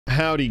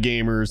Howdy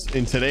gamers.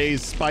 In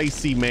today's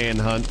spicy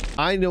manhunt,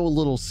 I know a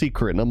little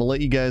secret, and I'm gonna let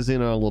you guys in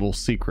on a little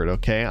secret,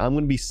 okay? I'm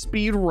gonna be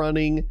speed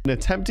running and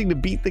attempting to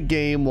beat the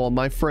game while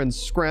my friend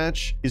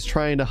Skratch is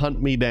trying to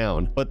hunt me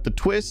down. But the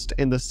twist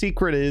and the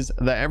secret is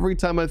that every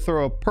time I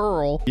throw a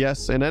pearl,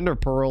 yes, an ender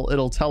pearl,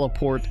 it'll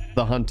teleport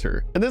the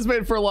hunter. And this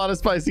made for a lot of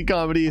spicy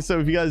comedy, so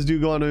if you guys do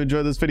go on to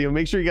enjoy this video,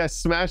 make sure you guys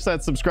smash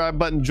that subscribe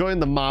button, join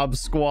the mob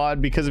squad,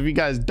 because if you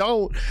guys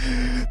don't,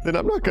 then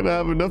I'm not gonna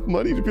have enough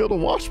money to be able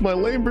to wash my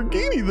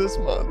Lamborghini this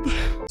month.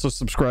 So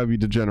subscribe, you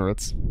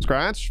degenerates.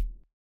 Skratch?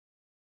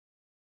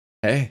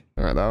 Hey.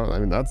 All right, I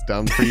mean, that's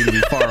dumb for you to be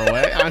far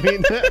away. I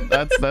mean,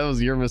 that was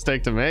your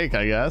mistake to make,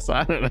 I guess.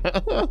 I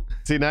don't know.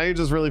 See, now you're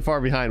just really far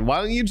behind.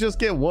 Why don't you just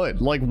get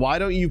wood? Like, why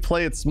don't you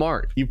play it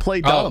smart? You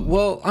play dumb.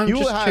 Well, I'm you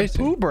just have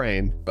chasing. poo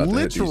brain.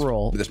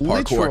 Literal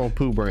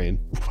poo brain.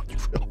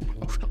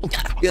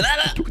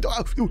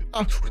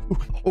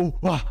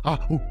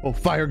 Oh,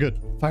 fire good.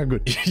 Fire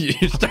good.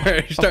 You're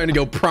starting to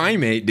go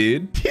primate,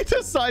 dude. You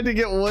decide to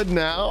get wood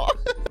now.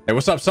 Hey,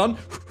 what's up, son?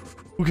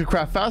 We could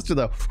craft faster,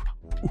 though.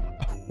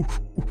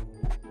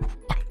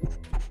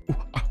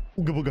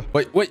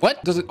 Wait,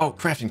 what? Does it? Oh,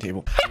 crafting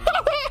table.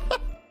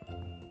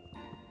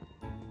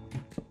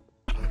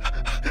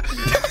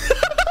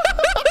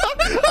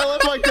 I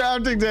left my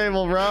crafting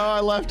table, bro. I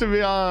left it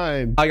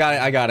behind. I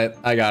got it.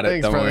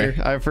 Thanks, Don't brother. worry.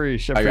 I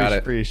appreciate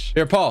it.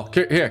 Here, Paul.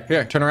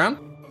 Here. Turn around.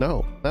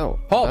 No.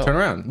 Paul, no. turn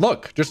around.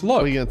 Look, just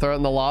look. Are you gonna throw it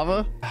in the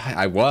lava?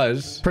 I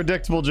was.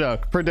 Predictable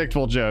joke.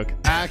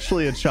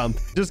 Actually a chump.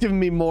 Just giving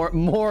me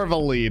more of a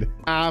lead.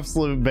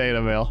 Absolute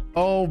beta male.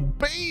 Oh,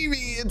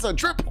 baby. It's a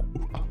triple.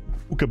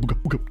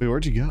 Wait,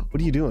 where'd you go? What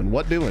are you doing?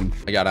 What doing?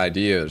 I got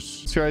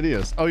ideas. What's your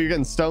ideas? Oh, you're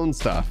getting stone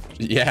stuff.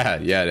 Yeah.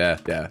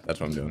 That's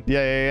what I'm doing.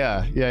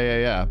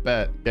 Yeah.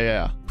 Bet.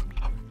 Yeah.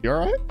 You all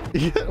right?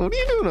 Yeah. What are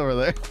you doing over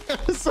there?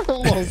 It's a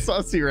little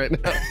sussy right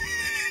now.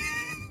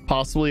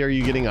 Possibly, are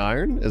you getting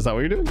iron? Is that what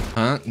you're doing?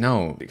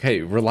 No.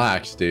 Okay,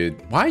 relax, dude.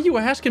 Why are you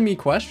asking me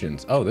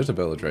questions? Oh, there's a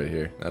village right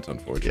here. That's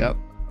unfortunate.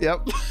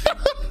 Yep.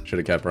 Should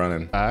have kept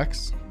running.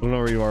 Axe. I don't know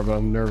where you are, but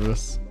I'm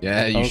nervous.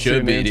 Yeah, you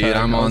should be, dude.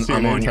 I'm on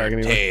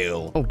your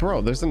tail. Oh,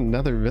 bro, there's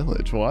another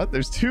village. What?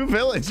 There's two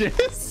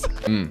villages.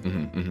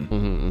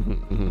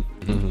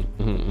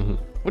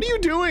 What are you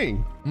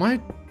doing? My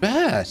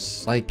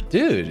best. Like,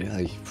 dude,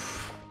 like,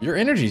 your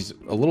energy's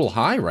a little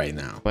high right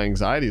now. My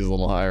anxiety's a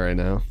little high right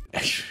now.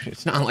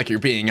 It's not like you're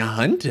being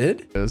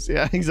hunted.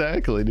 Yeah,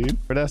 exactly, dude.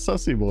 Where that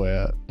sussy boy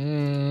at?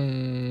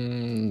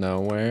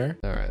 Nowhere.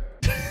 All right.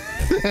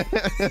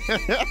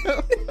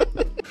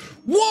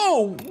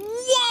 Whoa!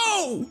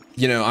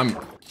 You know, I'm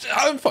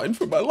fighting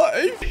for my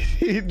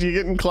life. You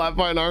getting clapped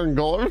by an iron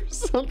golem or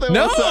something?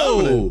 No! What's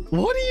happening?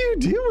 What are you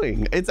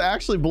doing? It's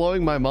actually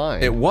blowing my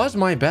mind. It was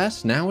my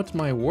best. Now it's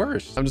my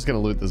worst. I'm just gonna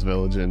loot this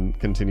village and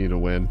continue to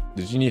win.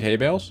 Did you need hay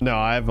bales? No,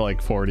 I have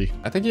like 40.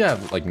 I think you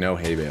have like no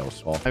hay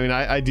bales. Well, I mean,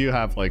 I do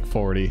have like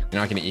 40. You're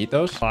not gonna eat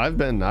those? I've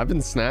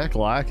been snack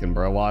lacking,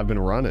 bro, while I've been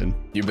running.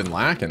 You've been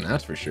lacking,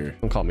 that's for sure.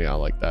 Don't call me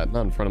out like that.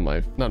 Not in front of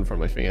my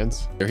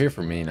fans. They're here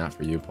for me, not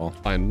for you, Paul.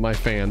 Fine, my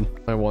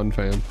one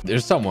fan.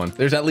 There's someone.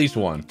 There's at least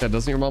one. Yeah,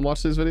 doesn't your mom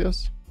watch these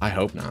videos? I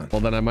hope not.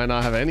 Well, then I might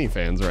not have any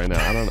fans right now.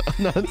 I don't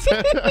know.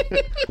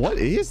 What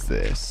is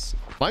this?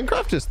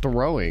 Minecraft is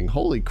throwing.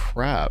 Holy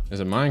crap. Is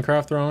it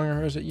Minecraft throwing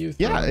or is it you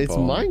throwing? Yeah, it's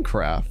Paul?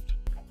 Minecraft.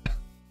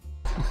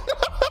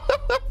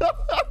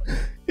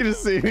 You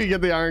just see me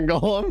get the iron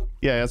golem?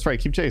 Yeah, that's right.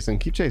 Keep chasing.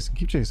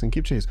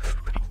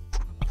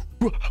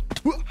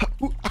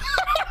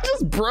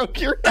 Just broke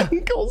your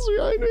ankles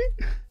behind me.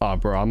 Oh,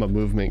 bro, I'm a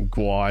movement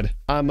god.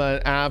 I'm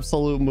an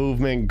absolute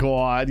movement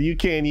god. You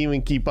can't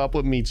even keep up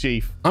with me,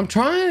 chief. I'm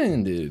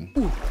trying, dude.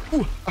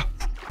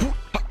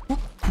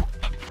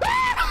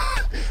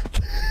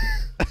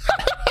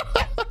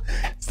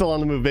 Still on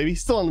the move, baby.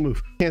 Still on the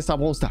move. Can't stop,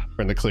 won't stop.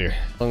 We're in the clear.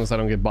 As long as I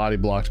don't get body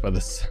blocked by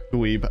this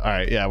dweeb. All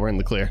right, yeah, we're in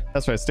the clear.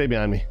 That's right. Stay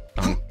behind me.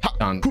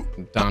 Done.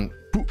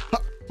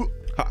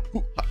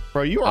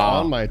 Bro, you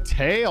are on my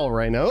tail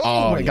right now.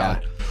 Oh my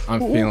God. I'm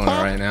feeling it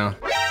right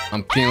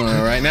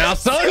now.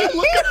 Son.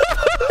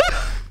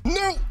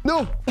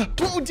 No.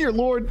 Oh, dear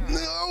Lord.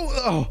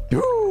 No.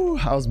 Oh,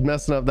 I was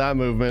messing up that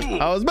movement.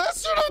 Oh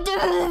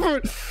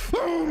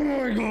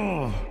my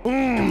God.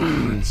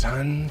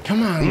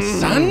 Come on,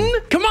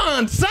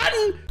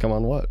 son. Come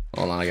on, what?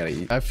 Hold on, I gotta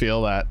eat. I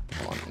feel that.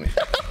 Hold on,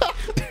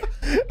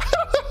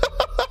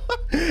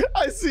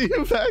 I see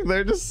you back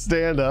there. Just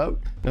stand up.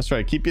 That's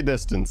right. Keep your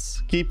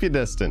distance. Keep your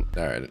distance.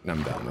 All right,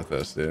 I'm done with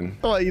this, dude.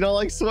 Oh, you don't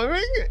like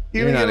swimming?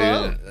 You're not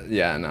even,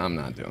 yeah, no, I'm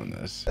not doing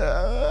this.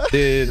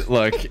 Dude,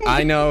 look,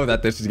 I know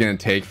that this is gonna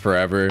take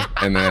forever,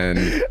 and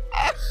then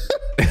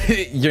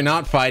you're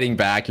not fighting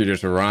back. You're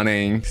just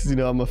running. Because you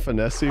know I'm gonna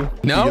finesse you.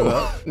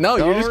 No,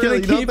 you're just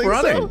gonna keep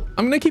running. So?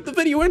 I'm gonna keep the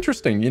video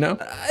interesting. You know,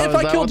 if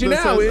I killed you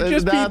now, it would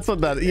just be. It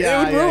would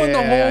ruin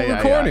the whole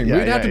recording.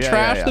 We'd have to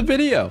trash the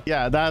video.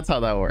 Yeah, that's how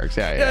that works.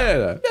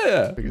 Yeah.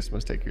 Biggest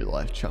mistake of your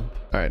life, chump.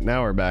 All right,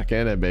 now we're back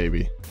in it,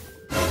 baby.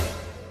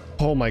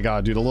 Oh my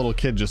God, dude, a little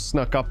kid just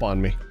snuck up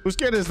on me. Whose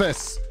kid is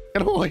this?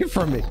 Get away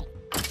from me.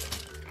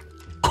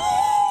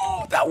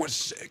 that was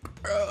sick,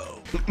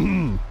 bro.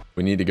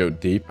 We need to go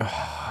deep.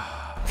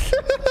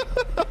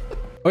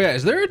 Oh yeah,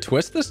 is there a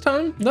twist this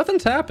time?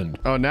 Nothing's happened.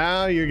 Oh,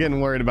 now you're getting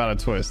worried about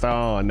a twist.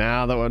 Oh,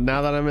 now that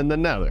I'm in the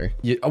nether.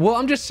 Yeah, well,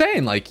 I'm just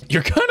saying, like,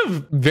 you're kind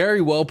of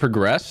very well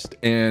progressed,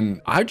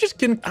 and I've just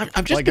been doing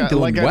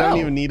well. I don't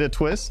even need a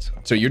twist.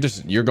 So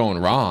you're going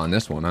raw on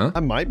this one, huh? I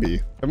might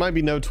be. There might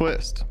be no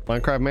twist.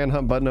 Minecraft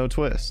Manhunt, but no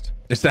twist.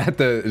 Is that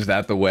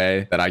the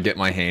way that I get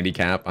my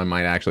handicap? I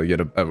might actually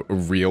get a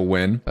real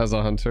win as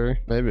a hunter,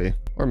 maybe,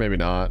 or maybe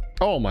not.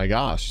 Oh my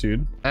gosh,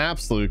 dude,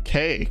 absolute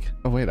cake.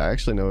 Oh wait, I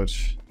actually know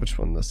which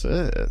one this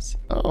is.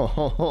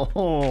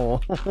 Oh,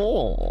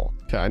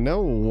 okay, I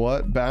know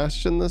what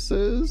bastion this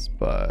is,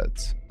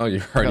 but oh,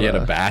 you already had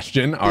a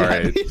bastion. All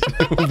right,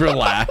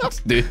 relax,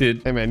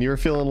 dude. Hey man, you were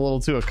feeling a little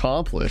too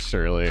accomplished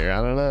earlier.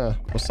 I don't know.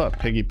 What's up,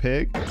 piggy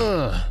pig?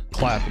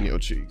 Clapping your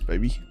cheeks,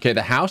 baby. Okay,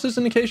 the houses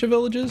in Acacia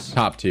Villages,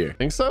 top tier.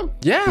 Think so?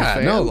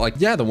 Yeah, no, like,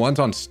 yeah, the ones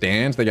on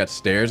stands, they got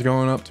stairs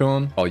going up to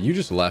them. Oh, you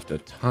just left a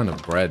ton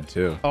of bread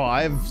too.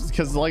 Oh,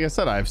 because like I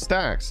said, I have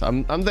stacks.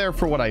 I'm there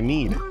for what I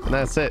need, and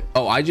that's it.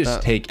 Oh, I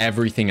just take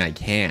everything I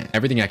can,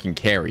 everything I can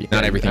carry,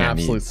 not everything I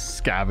need. Absolute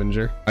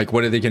scavenger. Like,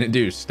 what are they gonna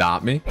do?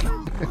 Stop me?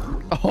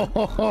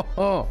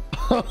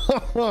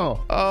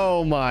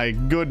 Oh my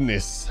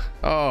goodness.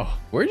 Oh,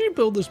 where'd you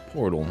build this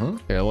portal, huh?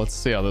 Yeah, let's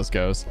see how this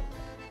goes.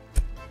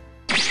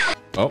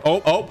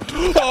 Oh,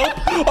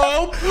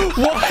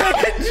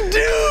 what,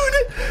 dude?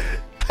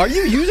 Are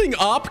you using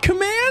op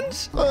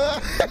commands?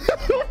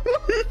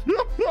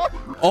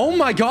 Oh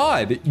my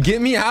God,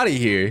 get me out of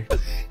here.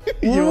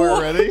 You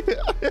weren't ready?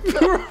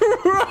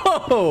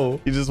 Bro.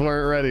 You just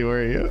weren't ready,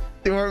 were you?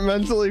 You weren't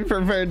mentally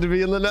prepared to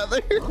be in the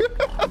nether?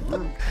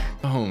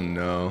 Oh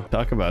no.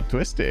 Talk about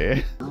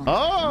twisty.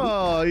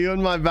 Oh, you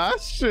in my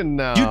bastion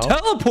now. You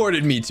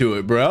teleported me to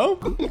it, bro.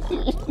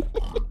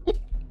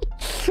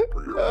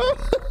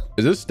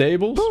 Is this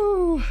stables?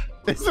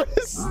 Is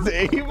this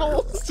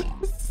stables?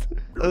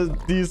 Do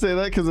you say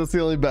that because that's the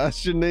only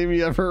bastion name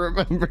you ever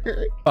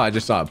remember? Oh, I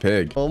just saw a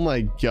pig. Oh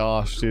my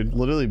gosh, dude.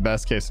 Literally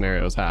best case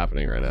scenario is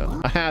happening right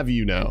now. I have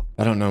you know.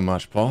 I don't know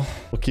much, Paul.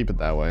 We'll keep it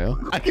that way, huh?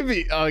 I could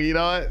be, oh, you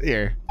know what?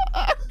 Here.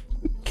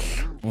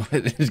 What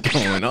is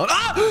going on?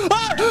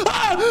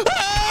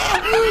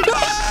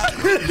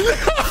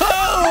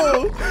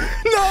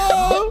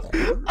 No!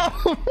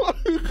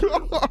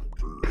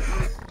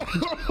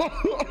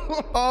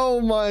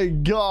 Oh my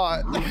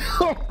God.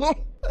 Oh my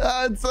God.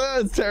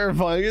 That's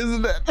terrifying,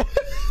 isn't it?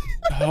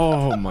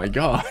 Oh my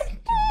God.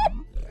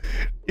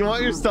 You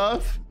want your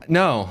stuff?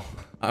 No,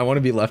 I want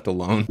to be left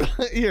alone.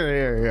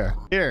 Here.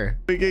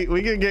 We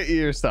can get you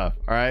your stuff.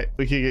 All right,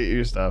 we can get you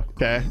your stuff.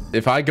 Okay.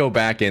 If I go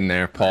back in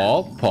there,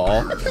 Paul.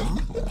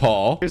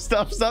 Your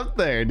stuff's up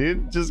there,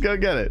 dude. Just go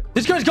get it.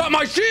 This guy's got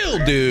my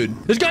shield, dude.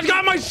 This guy's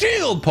got my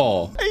shield,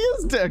 Paul. He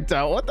is decked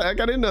out. What the heck?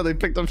 I didn't know they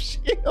picked up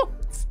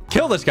shields.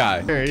 Kill this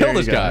guy. Kill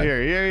this guy.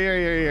 Here.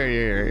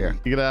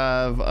 You could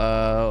have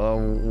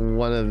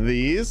one of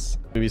these.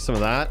 Maybe some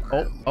of that.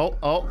 Oh.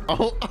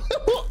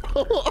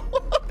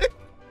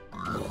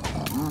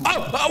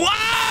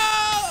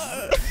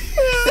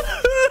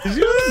 Did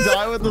you just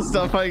die with the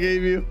stuff I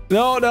gave you?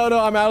 No.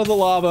 I'm out of the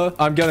lava.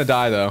 I'm gonna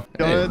die though.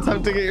 You want to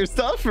attempt to get your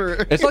stuff,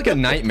 or? It's like a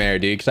nightmare,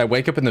 dude. Because I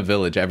wake up in the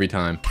village every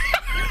time.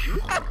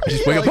 I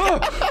just wake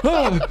up.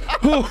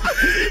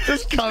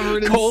 Just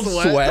covered in cold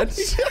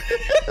sweats.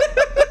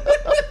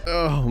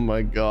 Oh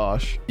my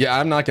gosh. Yeah,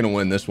 I'm not gonna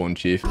win this one,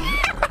 Chief.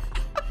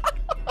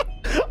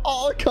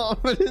 All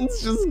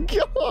confidence just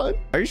gone.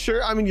 Are you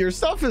sure? I mean, your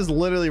stuff is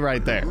literally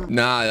right there.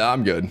 Nah,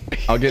 I'm good.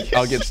 I'll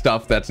get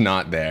stuff that's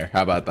not there.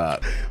 How about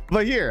that?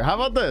 But here, how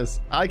about this?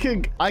 I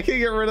can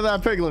get rid of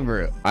that piglin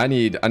fruit. I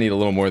need a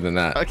little more than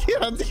that. I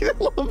need a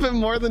little bit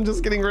more than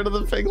just getting rid of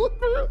the piglin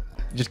fruit.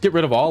 Just get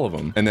rid of all of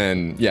them, and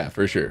then yeah,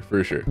 for sure.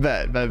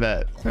 Bet.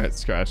 All right,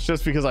 Scratch.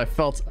 Just because I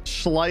felt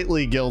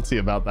slightly guilty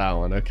about that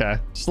one. Okay,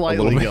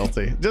 slightly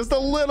guilty, just a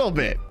little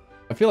bit.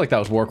 I feel like that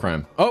was war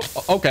crime. Oh,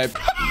 okay.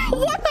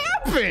 What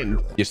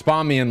happened? You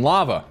spawned me in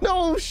lava.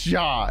 No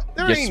shot.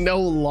 There ain't no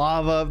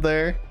lava up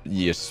there.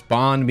 You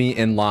spawned me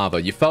in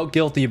lava. You felt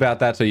guilty about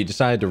that, so you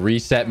decided to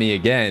reset me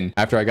again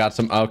after I got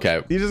some.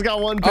 Okay. You just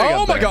got one pig up there.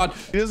 Oh my God.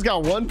 You just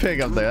got one pig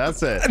up there.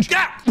 That's it.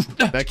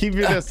 Now keep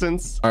your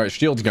distance. All right,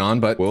 shield's gone,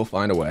 but we'll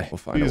find a way.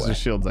 Use the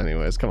shields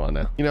anyways. Come on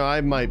now. You know,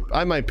 I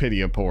might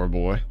pity a poor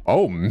boy.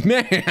 Oh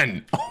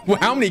man.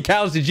 How many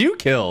cows did you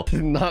kill?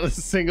 Not a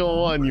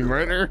single one, you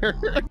murderer.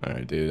 All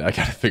right, dude. I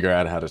gotta figure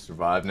out how to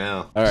survive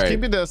now. All right. Just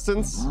keep your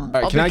distance. All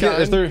right. Can I get?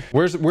 Is there?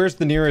 Where's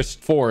the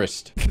nearest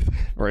forest?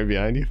 Right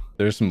behind you.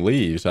 There's some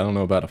leaves. I don't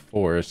know about a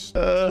forest.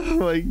 Oh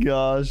my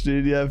gosh,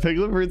 dude. Yeah,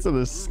 piglin fruits are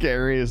the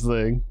scariest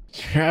thing.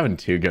 You're having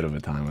too good of a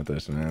time with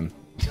this, man.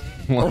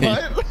 What?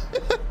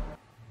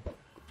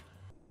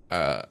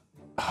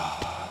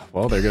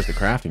 Well, there goes the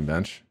crafting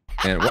bench.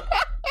 And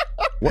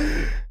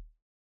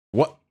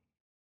what?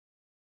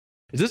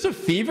 Is this a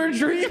fever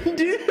dream,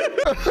 dude?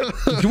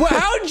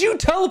 How'd you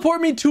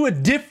teleport me to a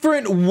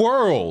different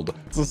world?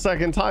 It's the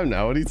second time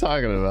now. What are you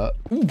talking about?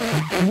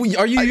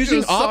 Are you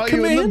using op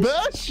commands?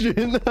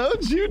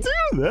 How'd you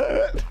do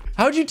that?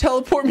 How'd you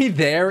teleport me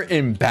there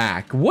and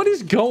back? What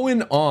is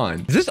going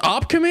on? Is this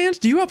op commands?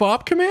 Do you have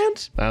op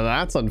commands? Now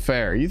that's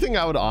unfair. You think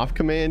I would off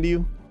command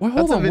you? Well,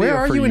 hold on. Where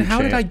are you and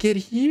how did I get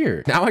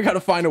here? Now I got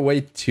to find a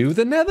way to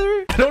the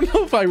nether? I don't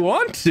know if I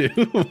want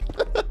to.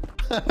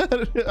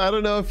 I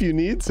don't know if you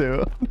need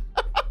to.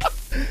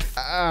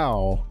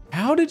 Ow.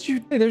 How did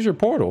you? Hey, there's your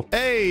portal.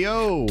 Hey,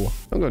 yo.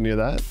 Don't go near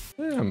that.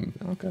 Yeah,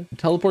 okay.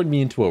 Teleported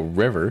me into a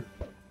river.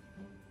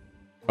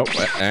 Oh,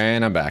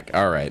 and I'm back.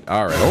 All right.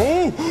 All right.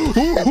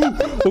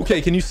 Oh, okay.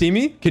 Can you see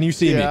me? Can you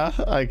see me? Yeah,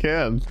 I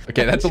can.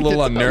 Okay, that's a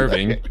little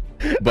unnerving,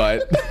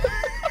 but.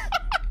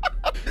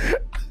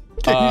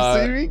 Can you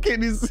see me?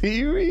 Can you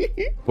see me?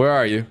 Where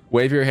are you?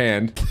 Wave your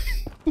hand.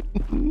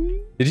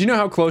 Did you know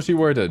how close you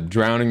were to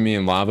drowning me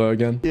in lava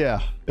again?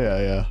 Yeah.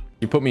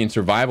 You put me in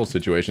survival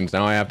situations.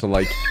 Now I have to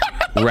like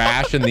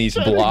ration these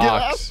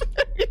blocks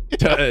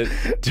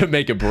to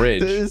make a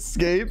bridge. To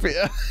escape,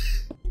 yeah.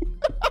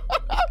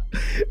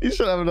 You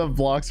should have enough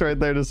blocks right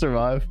there to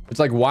survive. It's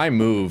like, why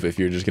move if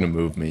you're just gonna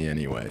move me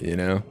anyway, you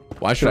know?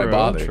 Why should I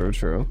bother?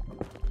 True.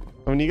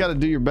 I mean, you got to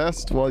do your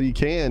best while you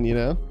can, you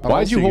know?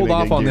 Why'd you hold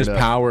off on this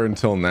power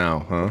until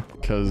now, huh?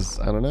 Because,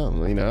 I don't know,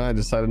 you know, I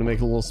decided to make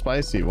it a little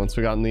spicy once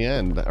we got in the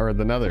end, or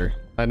the nether.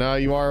 I know how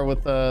you are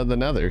with the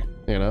nether,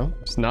 you know?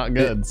 It's not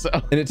good, so.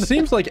 And it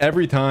seems like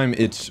every time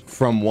it's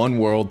from one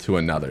world to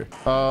another.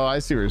 Oh, I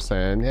see what you're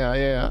saying.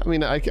 Yeah. I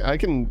mean, I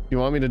can, you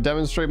want me to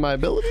demonstrate my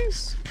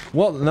abilities?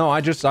 Well, no,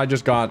 I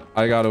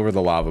got over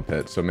the lava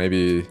pit, so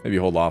maybe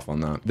hold off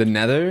on that. The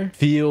nether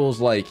feels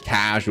like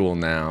casual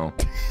now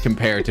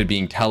compared to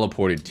being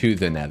teleported to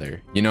the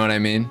nether. You know what I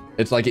mean?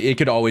 It's like it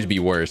could always be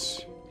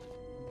worse.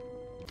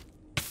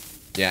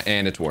 Yeah,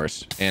 and it's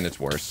worse. And it's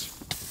worse.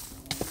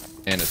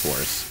 And it's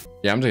worse.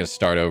 Yeah, I'm just gonna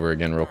start over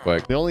again real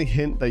quick. The only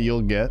hint that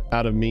you'll get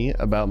out of me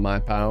about my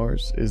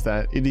powers is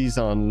that it is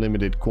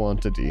unlimited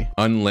quantity.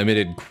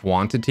 Unlimited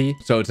quantity?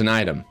 So it's an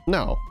item?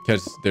 No.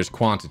 Because there's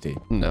quantity.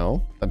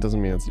 No, that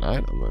doesn't mean it's an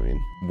item. I mean,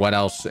 what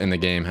else in the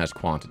game has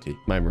quantity?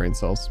 My brain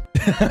cells.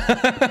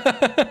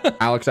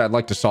 Alex, I'd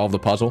like to solve the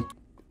puzzle.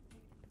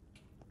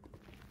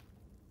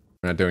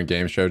 We're not doing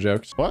game show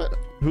jokes. What?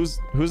 Who's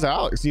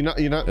Alex? You're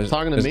not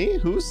talking to me?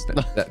 Who's?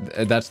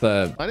 That's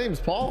the. My name's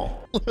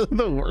Paul.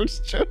 The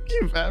worst joke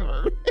you've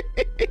ever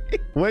made.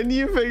 When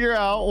you figure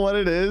out what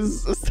it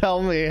is,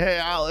 tell me. Hey,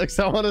 Alex,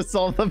 I want to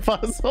solve the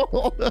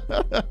puzzle.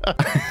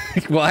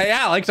 Well, hey,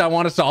 Alex, I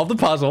want to solve the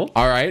puzzle.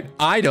 All right.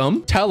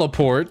 Item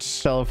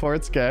teleports.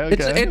 Teleports. Okay.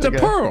 It's a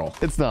pearl.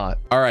 It's not.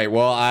 All right.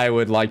 Well, I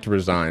would like to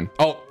resign.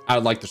 Oh. I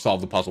would like to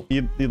solve the puzzle.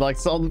 You'd like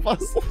to solve the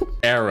puzzle?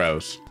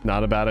 Arrows.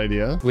 Not a bad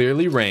idea.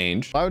 Clearly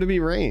ranged. Why would it be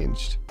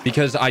ranged?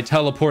 Because I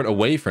teleport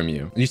away from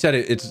you. You said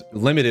it's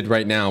limited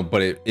right now,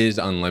 but it is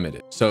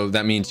unlimited. So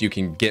that means you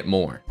can get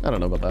more. I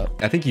don't know about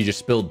that. I think you just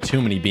spilled too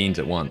many beans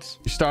at once.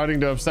 You're starting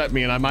to upset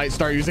me and I might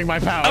start using my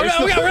powers.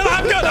 Okay,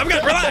 I'm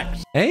good,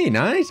 relax. Hey,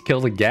 nice.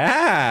 Kill the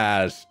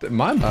gas.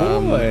 My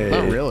boy.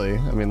 Not really.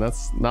 I mean,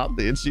 that's not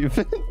the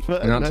achievement.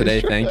 But not today,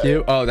 thank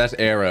you. Oh, that's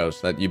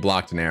arrows. That you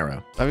blocked an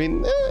arrow. I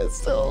mean,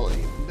 it's still,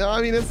 no,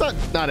 I mean, it's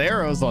not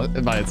arrows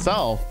by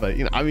itself, but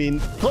you know, I mean,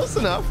 close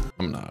enough.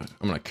 I'm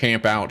gonna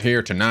camp out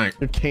here tonight.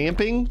 You're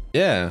camping?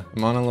 Yeah,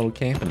 I'm on a little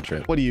camping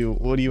trip. What are you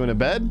in a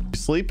bed? You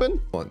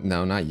sleeping? Well,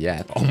 no, not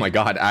yet. Oh my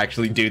God,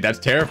 actually, dude, that's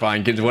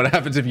terrifying. Because what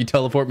happens if you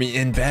teleport me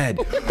in bed?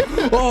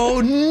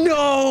 Oh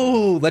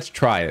no! Let's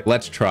try it.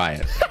 Let's try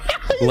it.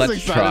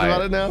 Let's try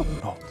about it now.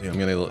 Oh, dude, I'm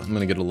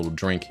gonna get a little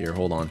drink here.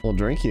 Hold on. A little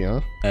drinky,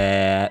 huh?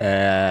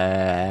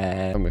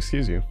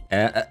 Excuse you.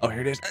 Oh,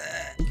 here it is.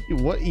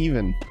 What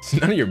even? It's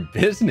none of your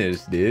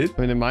business, dude.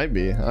 I mean, it might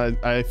be.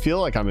 I feel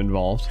like I'm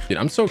involved. Dude,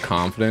 I'm so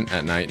confident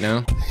at night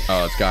now.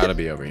 Oh, it's gotta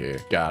be over here.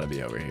 Gotta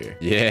be over here.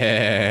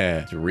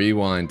 Yeah. It's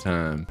rewind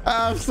time.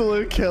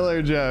 Absolute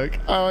killer joke.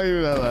 I don't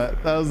even know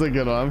that. That was a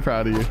good one. I'm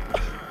proud of you.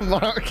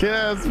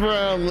 Marcus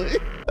Brownlee.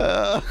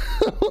 Oh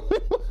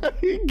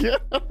my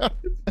God.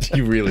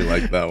 You really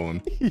like that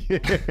one.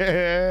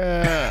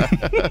 Yeah.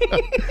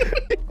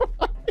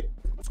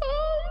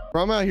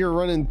 Bro, I'm out here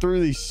running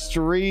through these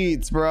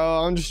streets,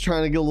 bro. I'm just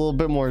trying to get a little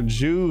bit more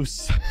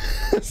juice.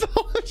 That's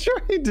all I'm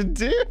trying to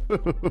do.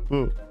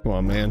 Come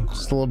on, man.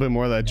 Just a little bit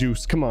more of that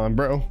juice. Come on,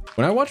 bro.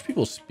 When I watch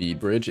people speed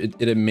bridge,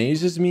 it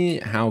amazes me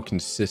how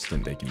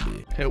consistent they can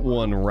be. Hit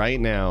one right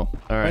now.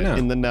 All right,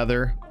 in the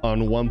nether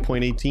on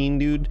 1.18,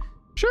 dude.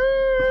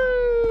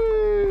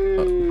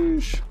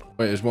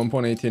 Wait, is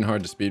 1.18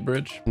 hard to speed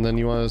bridge? And then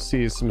you want to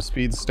see some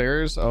speed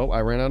stairs? Oh, I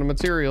ran out of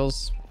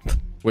materials.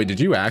 Wait, did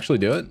you actually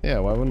do it? Yeah,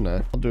 why wouldn't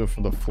I? I'll do it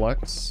for the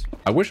flex.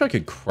 I wish I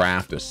could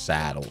craft a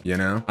saddle, you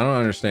know? I don't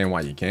understand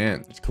why you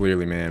can't. It's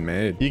clearly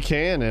man-made. You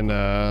can in,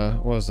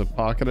 what was it,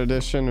 Pocket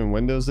Edition and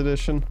Windows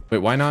Edition? Wait,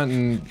 why not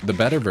in the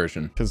better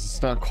version? Because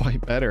it's not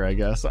quite better, I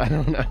guess. I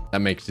don't know.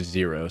 That makes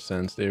zero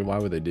sense, dude. Why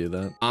would they do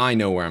that? I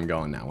know where I'm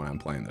going now when I'm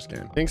playing this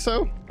game. Think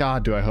so?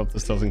 God, do I hope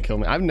this doesn't kill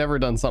me. I've never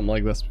done something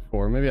like this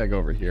before. Maybe I go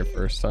over here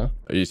first, huh?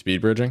 Are you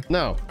speed bridging?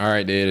 No. All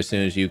right, dude. As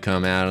soon as you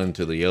come out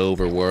into the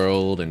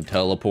overworld and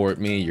teleport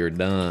me, you're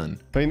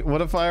done. I mean,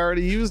 what if I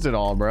already used it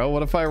all, bro?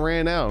 What if I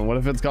ran out? And what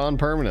if it's gone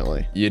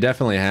permanently? You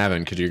definitely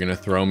haven't, because you're going to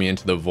throw me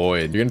into the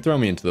void. You're going to throw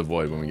me into the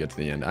void when we get to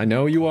the end. I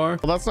know you are.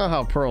 Well, that's not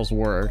how pearls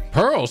work.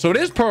 Pearls? So it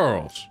is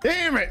pearls.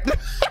 Damn it.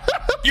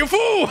 You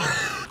fool.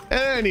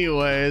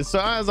 Anyways, so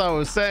as I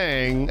was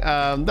saying,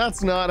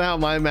 that's not how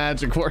my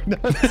magic works.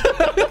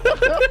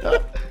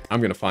 I'm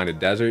gonna find a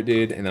desert,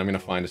 dude, and then I'm gonna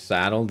find a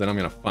saddle, then I'm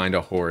gonna find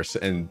a horse,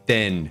 and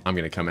then I'm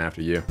gonna come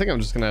after you. I think I'm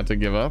just gonna have to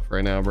give up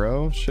right now,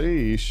 bro.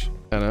 Sheesh.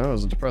 I know, it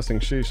was a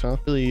depressing sheesh, huh?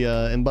 Really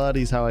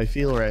embodies how I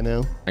feel right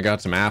now. I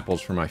got some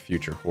apples for my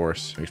future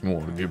horse. Makes me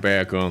want to get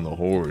back on the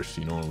horse,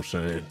 you know what I'm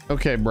saying?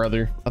 Okay,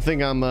 brother. I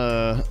think I'm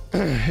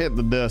hit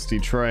the dusty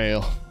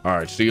trail. All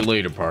right, see you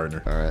later,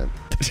 partner. All right.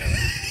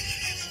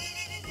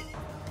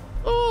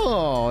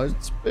 Oh,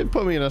 it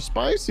put me in a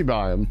spicy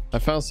biome. I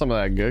found some of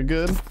that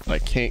good, but I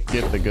can't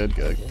get the good.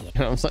 You know what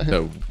I'm saying?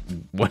 So,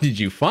 what did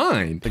you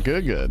find? The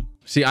good.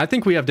 See, I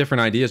think we have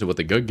different ideas of what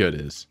the good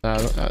is.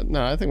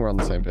 No, I think we're on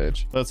the same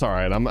page. That's all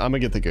right. I'm gonna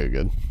get the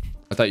good.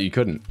 I thought you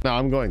couldn't. No,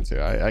 I'm going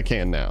to. I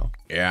can now.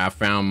 Yeah, I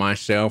found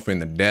myself in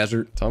the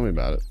desert. Tell me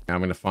about it. I'm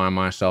gonna find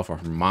myself a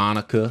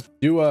harmonica.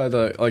 Do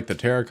the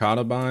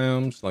terracotta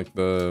biomes, like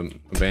the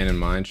abandoned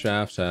mine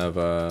shafts, have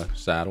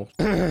saddles?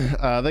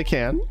 They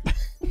can.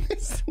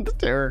 The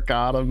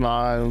terracotta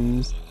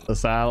biomes, the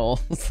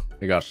saddles.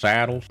 They got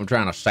saddles. I'm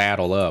trying to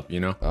saddle up, you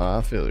know?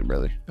 I feel you,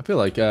 brother. I feel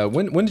like,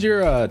 when's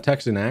your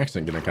Texan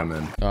accent gonna come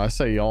in? I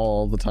say y'all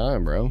all the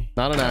time, bro.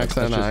 Not an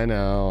accent. I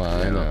know.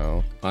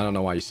 I don't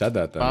know why you said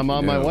that, though. I'm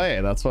on my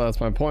way. That's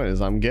my point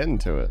is I'm getting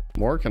to it.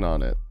 I'm working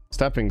on it.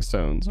 Stepping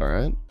stones, all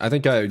right? I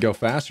think I'd go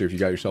faster if you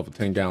got yourself a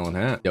 10-gallon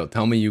hat. Yo,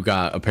 tell me you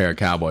got a pair of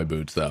cowboy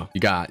boots, though.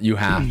 You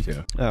have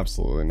to.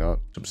 Absolutely not.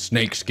 Some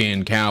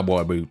snakeskin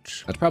cowboy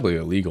boots. That's probably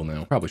illegal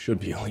now. Probably should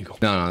be illegal.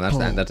 No,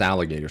 that's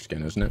alligator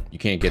skin, isn't it? You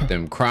can't get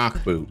them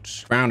croc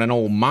boots. Found an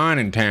old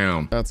mining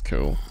town. That's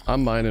cool.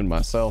 I'm mining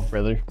myself,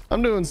 brother.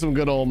 I'm doing some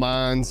good old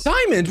mines.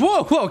 Diamonds!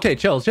 Whoa, okay,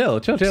 chill. Some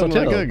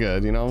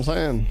good, you know what I'm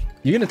saying?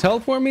 You gonna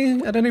teleport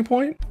me at any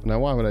point? Now,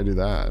 why would I do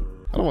that?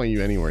 I don't want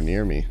you anywhere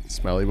near me,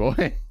 smelly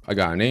boy. I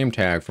got a name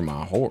tag for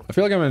my horse. I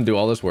feel like I'm gonna do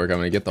all this work. I'm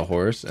gonna get the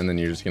horse, and then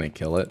you're just gonna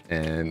kill it,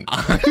 and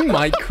I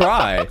might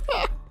cry.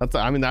 That's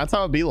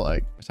how it'd be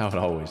like. That's how it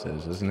always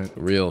is, isn't it?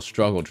 Real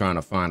struggle trying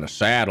to find a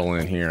saddle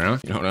in here, huh?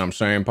 You know what I'm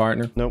saying,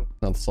 partner? Nope,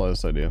 not the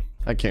slightest idea.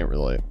 I can't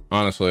relate.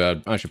 Honestly,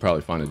 I should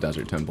probably find a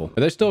desert temple.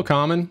 Are they still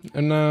common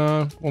in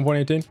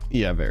 1.18?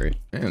 Yeah, very.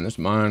 Man, this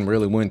mine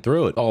really went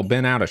through it. All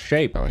bent out of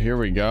shape. Oh, here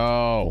we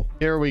go.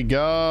 Here we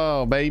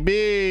go,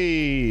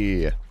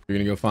 baby. You're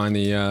gonna go find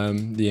the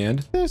end?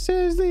 This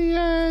is the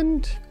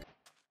end.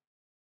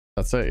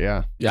 That's it,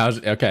 yeah. Yeah,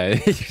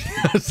 okay.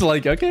 It's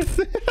like, okay.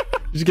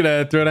 Just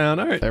gonna throw down.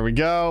 All right. There we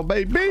go,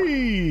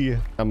 baby.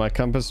 Got my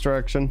compass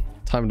direction.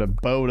 Time to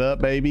boat up,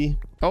 baby.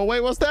 Oh,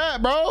 wait, what's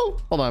that, bro?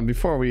 Hold on,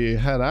 before we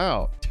head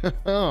out.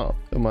 Oh,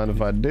 don't mind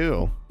if I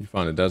do. You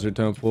find a desert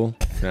temple?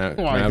 Why,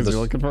 because you're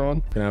looking for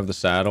one? Can I have the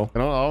saddle? They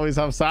don't always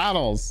have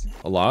saddles.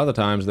 A lot of the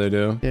times they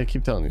do. Yeah,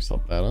 keep telling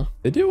yourself that, huh?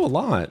 They do a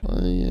lot.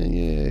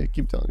 Yeah,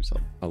 keep telling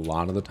yourself. A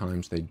lot of the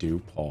times they do,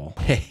 Paul.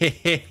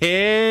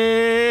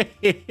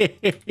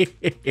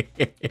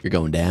 You're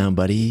going down,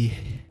 buddy.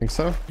 Think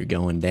so? You're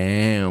going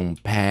down,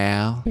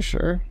 pal. You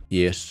sure?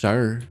 Yes,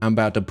 sir. I'm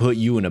about to put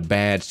you in a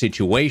bad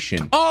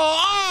situation.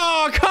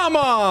 Oh, come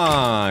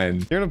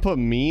on. You're gonna put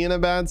me in a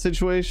bad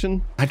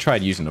situation? I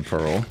tried using a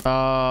pearl.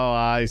 Oh,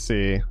 I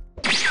see.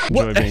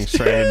 Enjoy being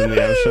stranded in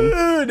the ocean.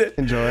 Dude.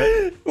 Enjoy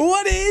it.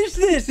 What is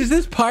this? Is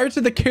this Pirates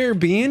of the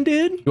Caribbean,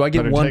 dude? Do I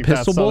get one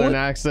pistol bullet? Southern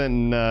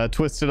accent and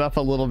twist it up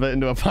a little bit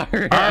into a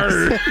pirate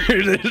accent.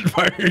 This is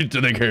Pirates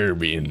of the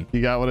Caribbean.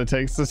 You got what it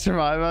takes to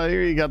survive out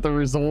here? You got the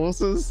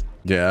resources?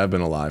 Yeah, I've been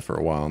alive for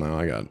a while now.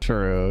 I got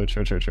true.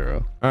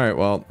 All right,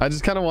 well, I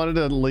just kind of wanted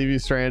to leave you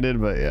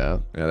stranded, but yeah.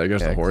 Yeah, there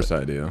goes the horse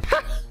idea.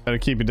 Better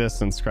keep your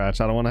distance, Skratch.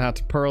 I don't want to have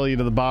to pearl you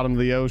to the bottom of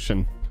the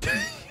ocean.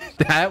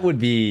 That would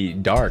be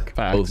dark,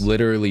 both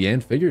literally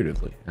and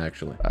figuratively,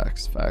 actually.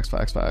 Facts.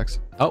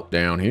 Oh,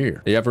 down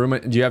here. Do you have room?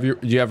 Do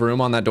you have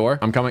room on that door?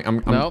 I'm coming.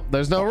 Nope,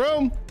 there's no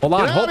room. Hold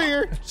on. Get out of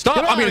here. Stop.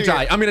 I'm gonna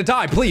die. I'm gonna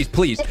die. Please.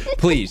 Please.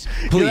 Please.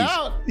 Get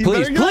out.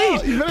 Please.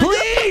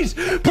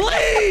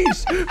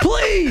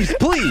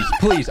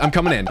 I'm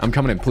coming in.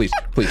 Please.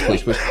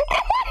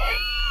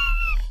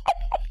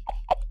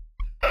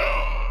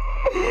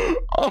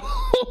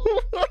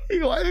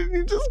 Why didn't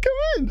you just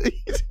come in?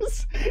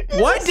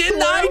 Why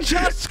didn't I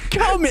just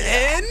come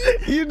in?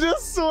 You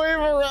just swam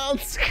around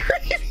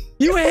screaming.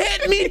 You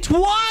hit me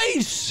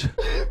twice.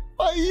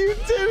 But you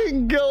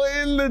didn't go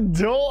in the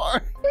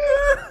door.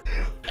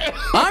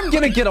 I'm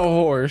gonna get a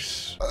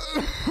horse.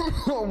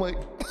 Oh my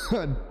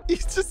god. You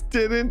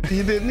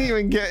didn't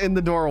even get in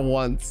the door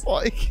once.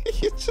 Like,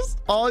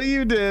 all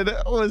you did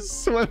was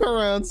swim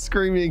around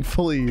screaming,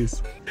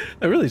 please.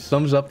 That really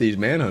sums up these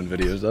manhunt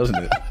videos, doesn't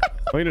it?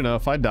 Wait, no,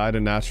 if I died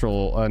in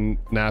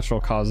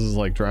natural causes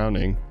like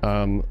drowning,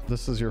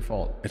 this is your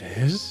fault. It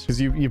is?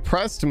 Because you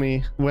pressed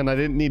me when I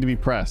didn't need to be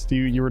pressed.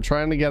 You were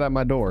trying to get at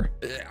my door.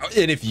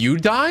 And if you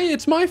die,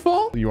 it's my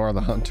fault? You are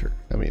the hunter.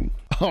 I mean,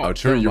 oh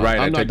true, you're right.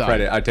 I take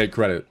credit. I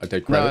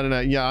take credit. No.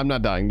 Yeah, I'm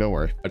not dying. Don't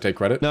worry. I take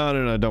credit?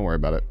 No. Don't worry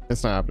about it.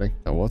 It's not happening.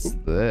 Now, what's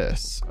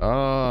this?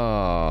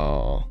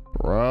 Oh,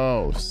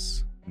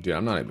 gross. Dude,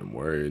 I'm not even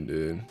worried,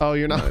 dude. Oh,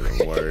 you're not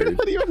even worried.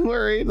 Not even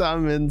worried.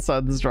 I'm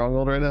inside the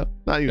stronghold right now.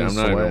 Not even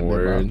sweating. Not even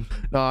worried.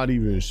 Not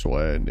even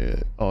sweating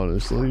it,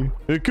 honestly.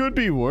 It could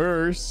be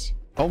worse.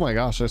 Oh my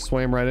gosh, I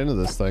swam right into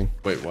this thing.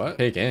 Wait, what?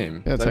 Take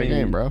aim. Yeah, take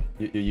aim, bro.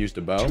 You used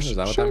a bow? Is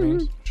that what that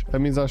means? That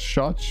means I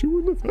shot you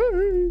in the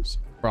face.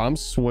 Bro, I'm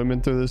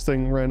swimming through this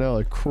thing right now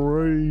like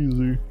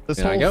crazy. This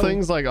whole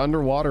thing's like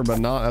underwater, but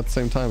not at the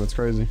same time. It's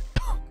crazy.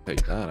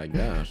 Take that, I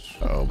guess.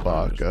 Oh,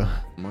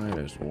 Baka. Might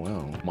as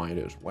well,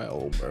 bro.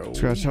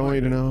 Skratch, I want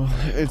you to know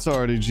it's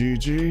already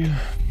GG.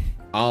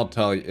 I'll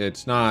tell you,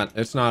 it's not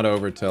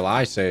over till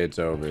I say it's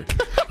over.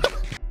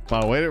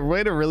 Wow,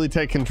 way to really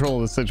take control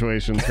of the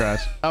situation,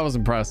 Skratch. That was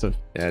impressive.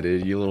 Yeah,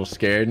 dude, you a little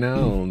scared now,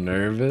 a little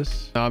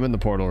nervous? No, I'm in the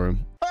portal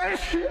room.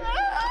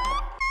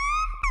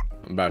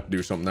 I'm about to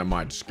do something that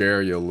might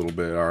scare you a little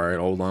bit. All right,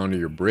 hold on to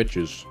your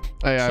britches.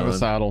 Hey, I have a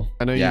saddle.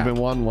 I know you've been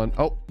wanting one.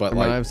 Oh, but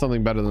like, I have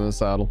something better than a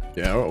saddle.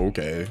 Yeah,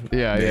 okay.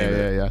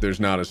 Yeah. There's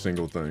not a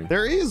single thing.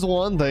 There is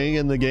one thing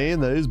in the game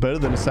that is better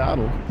than a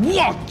saddle.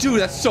 Whoa, dude,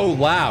 that's so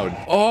loud.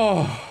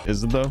 Oh.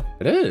 Is it though?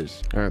 It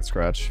is. All right,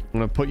 Skratch. I'm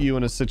gonna put you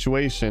in a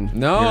situation.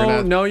 No.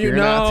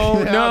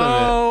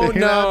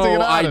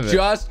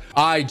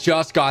 I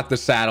just got the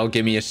saddle.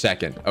 Give me a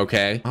second,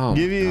 okay? Oh,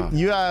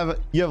 you have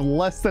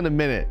less than a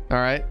minute. All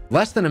right.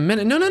 Less than a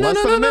minute? No.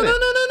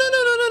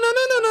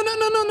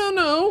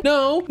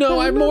 No,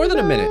 I have more than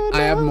a minute.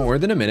 I have more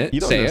than a minute. You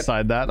don't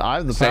decide that. I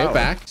have the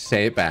power.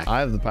 Say it back.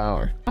 I have the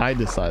power. I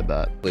decide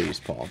that. Please,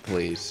 Paul,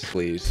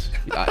 please.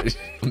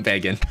 I'm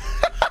begging.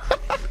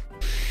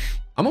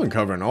 I'm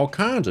uncovering all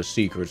kinds of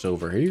secrets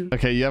over here.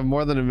 Okay, you have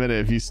more than a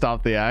minute if you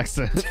stop the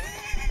accent.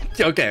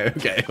 Okay.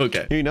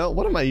 You know,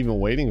 what am I even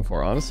waiting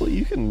for? Honestly,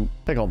 you can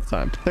take all the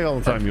time. Take all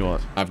the time you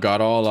want. I've got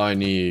all I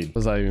need. What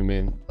does that even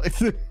mean?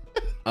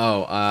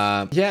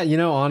 Yeah, you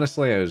know,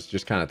 honestly, I was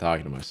just kind of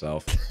talking to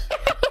myself.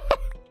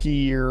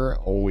 Here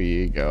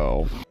we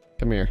go.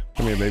 Come here,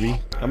 baby.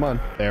 Come on.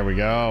 There we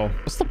go.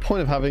 What's the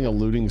point of having a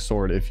looting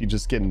sword if you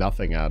just get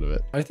nothing out of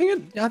it? I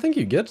think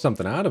you get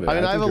something out of it. I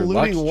mean, I have a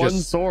looting one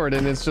sword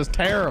and it's just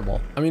terrible.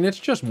 I mean, it's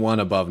just one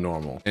above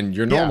normal, and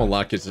your normal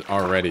luck is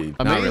already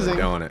amazing. Not really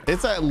going it.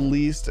 It's at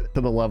least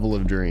to the level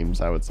of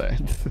dreams, I would say.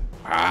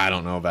 I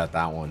don't know about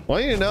that one. Well,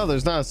 you know,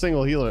 there's not a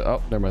single healer.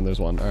 Oh, never mind. There's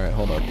one. All right,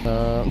 hold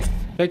on.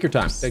 Take your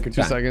time. Take your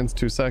time. 2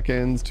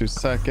 seconds. 2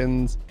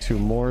 seconds. 2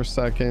 more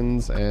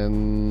seconds.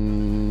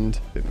 And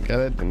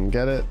didn't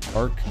get it.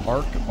 Arc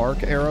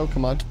arrow.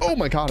 Come on. Oh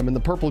my god, I'm in the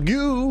purple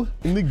goo.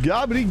 In the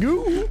gobbity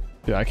goo.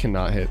 Yeah, I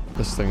cannot hit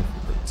this thing to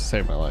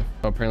save my life.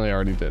 Oh, apparently I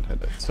already did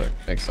hit it. So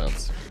makes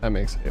sense. That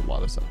makes a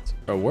lot of sense.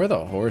 Bro, where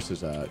the horse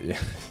is at? Yeah.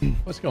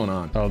 What's going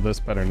on? Oh, this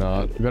better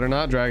not. You better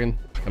not, dragon.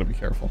 Gotta be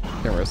careful.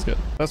 Can't risk it.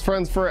 Best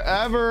friends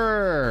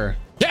forever.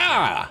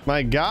 Yeah.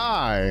 My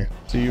guy.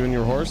 So you and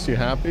your horse, you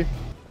happy?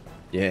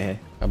 Yeah.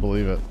 I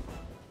believe it.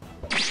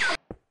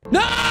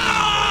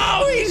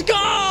 No! He's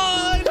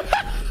gone!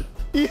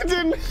 You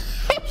didn't.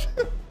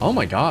 Oh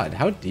my god,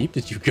 how deep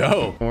did you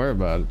go? Don't worry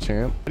about it,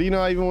 champ. How do you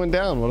know I even went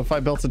down? What if I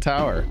built a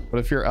tower? What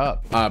if you're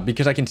up?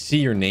 Because I can see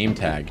your name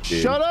tag,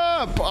 dude. Shut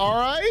up! All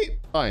right?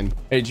 Fine.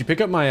 Hey, did you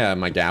pick up my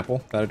my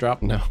gapple that I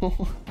dropped? No.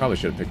 Probably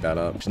should have picked that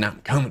up. Now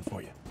I'm coming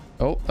for you.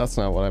 Oh, that's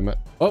not what I meant.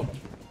 Oh.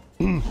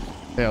 Hey,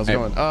 how's it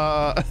going?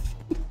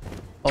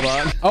 Hold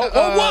on.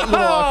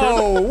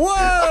 Oh,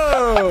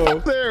 whoa!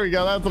 There we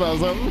go. That's what I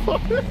was hoping for.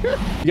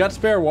 You got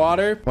spare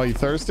water? Why, you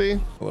thirsty?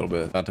 A little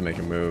bit. About to make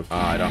a move.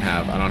 I don't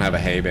have a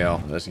hay bale.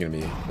 This is gonna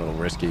be a little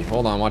risky.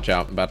 Hold on, watch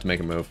out. I'm about to make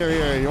a move.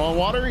 Here. You want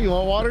water?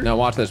 No,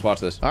 watch this.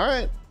 All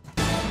right.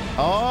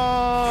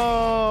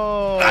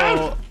 Oh.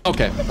 Ah!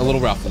 Okay, a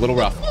little rough. A little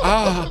rough.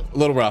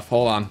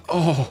 Hold on.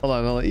 Oh. Hold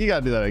on. You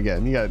gotta do that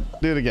again. You gotta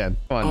do it again.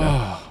 Come on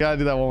now. You gotta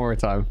do that one more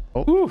time.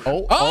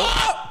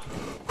 Oh.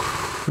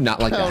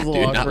 Not like that,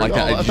 dude. Not like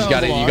that.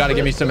 You gotta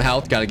give me some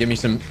health. Gotta give me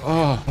some.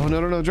 Oh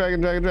no.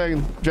 Dragon. Rock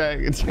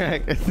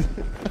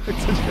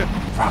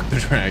the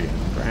dragon.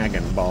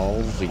 Dragon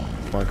Ball Z.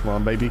 Come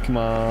on, baby. Come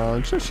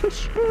on.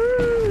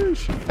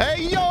 Hey,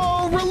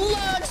 yo,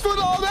 relax with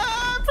all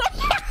that.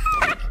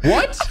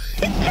 What?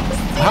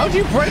 How'd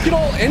you break it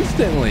all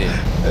instantly?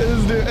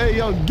 Hey,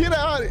 yo, get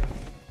out.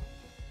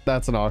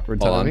 That's an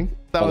awkward timing.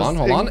 Hold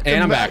on.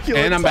 And I'm back.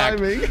 And I'm back,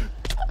 baby.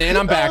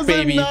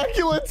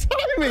 Immaculate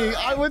timing.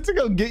 I went to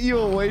go get you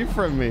away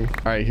from me. All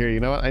right, here.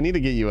 You know what? I need to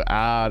get you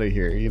out of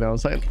here. You know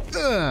what I'm saying?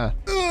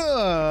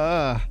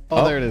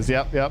 Oh, there it is.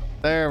 Yep.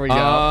 There we go.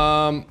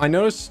 I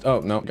noticed. Oh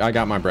no, I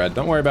got my bread.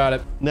 Don't worry about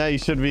it. Now you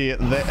should be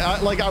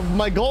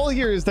my goal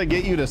here is to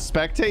get you to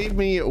spectate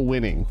me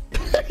winning.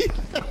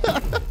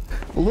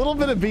 A little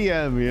bit of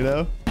BM, you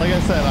know? Like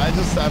I said,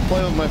 I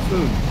play with my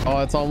food.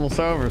 Oh, it's almost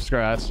over,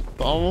 Skratch. It's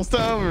almost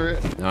over.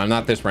 No,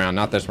 not this round.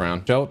 Not this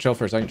round. Chill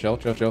for a second. Chill.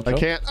 I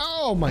can't.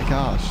 Oh my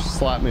gosh.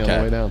 Slap me on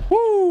the way down.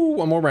 Woo!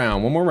 One more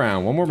round.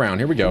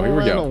 Here we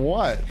go.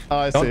 What? Oh,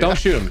 I see. Don't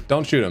shoot him.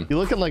 Don't shoot him. You're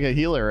looking like a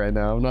healer right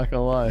now. I'm not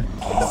gonna lie.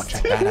 Oh,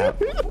 check that out.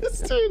 This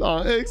dude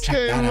on X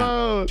Games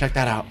mode. Check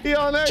that out. He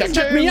on X Games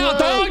check me out,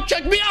 mode. dog.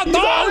 Check me out, He's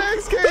dog. on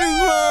X Games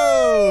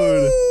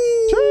mode.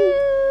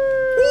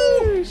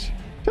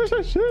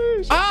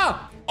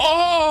 Ah!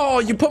 Oh,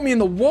 you put me in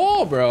the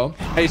wall, bro.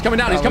 Hey, he's coming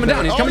down. He's coming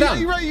down. He's coming down.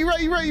 You're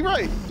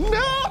right.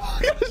 No!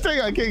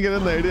 I can't get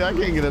in there, dude. I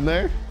can't get in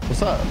there.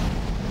 What's up?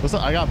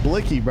 I got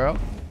Blicky, bro.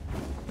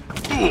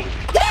 There's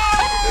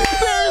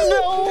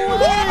no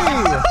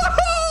way!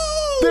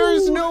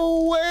 There's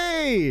no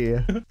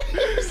way!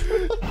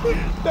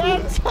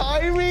 That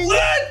timing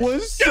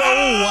was so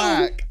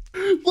whack.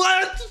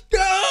 Let's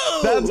go!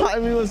 That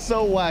timing was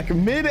so whack.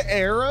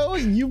 Mid-arrow,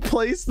 you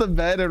placed the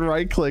bed and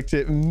right-clicked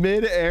it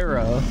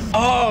mid-arrow.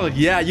 Oh,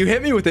 yeah. You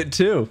hit me with it,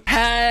 too.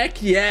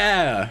 Heck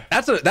yeah.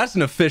 That's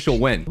an official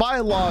win.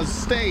 Bylaws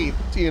state,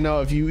 you know,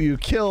 if you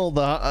kill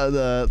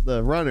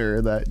the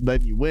runner,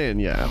 then you win.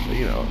 Yeah, but,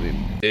 you know, I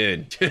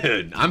mean.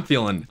 Dude, I'm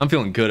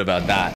feeling good about that.